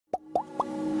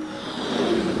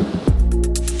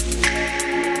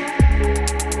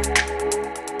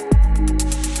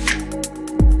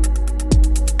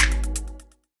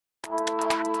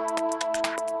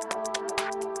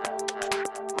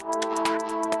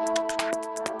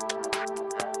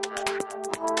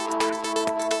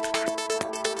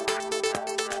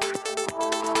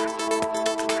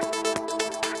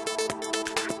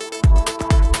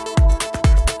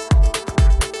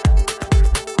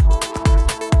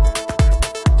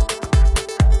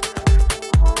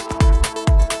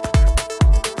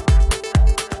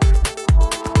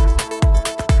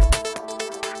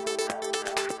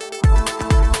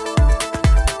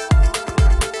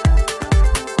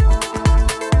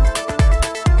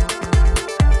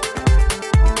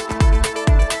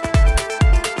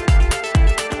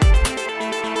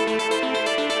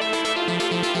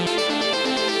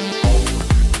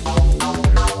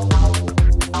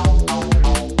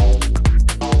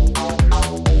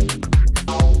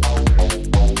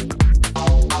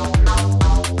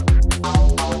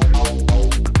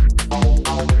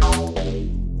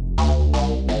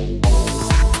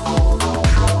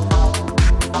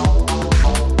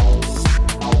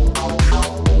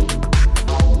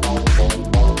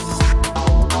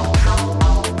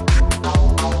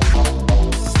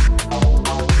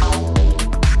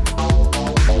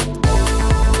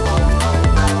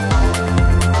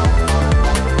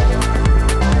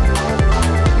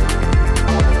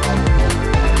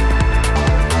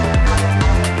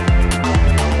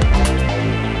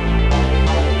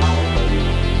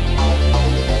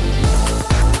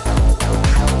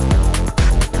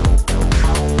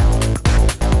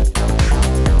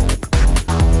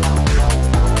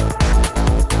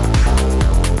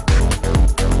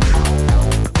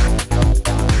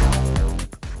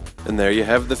there you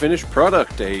have the finished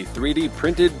product, a 3D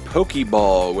printed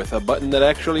Pokeball with a button that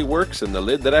actually works and the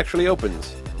lid that actually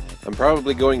opens. I'm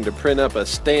probably going to print up a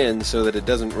stand so that it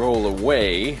doesn't roll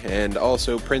away, and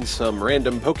also print some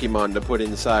random Pokemon to put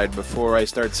inside before I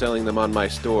start selling them on my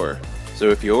store. So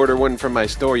if you order one from my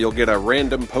store, you'll get a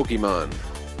random Pokemon.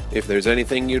 If there's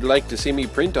anything you'd like to see me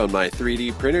print on my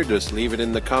 3D printer, just leave it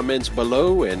in the comments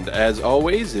below, and as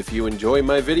always, if you enjoy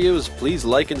my videos, please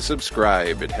like and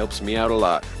subscribe. It helps me out a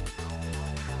lot.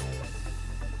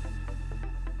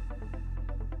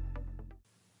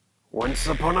 Once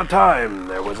upon a time,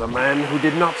 there was a man who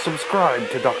did not subscribe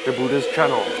to Dr. Buddha's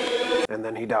channel, and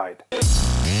then he died.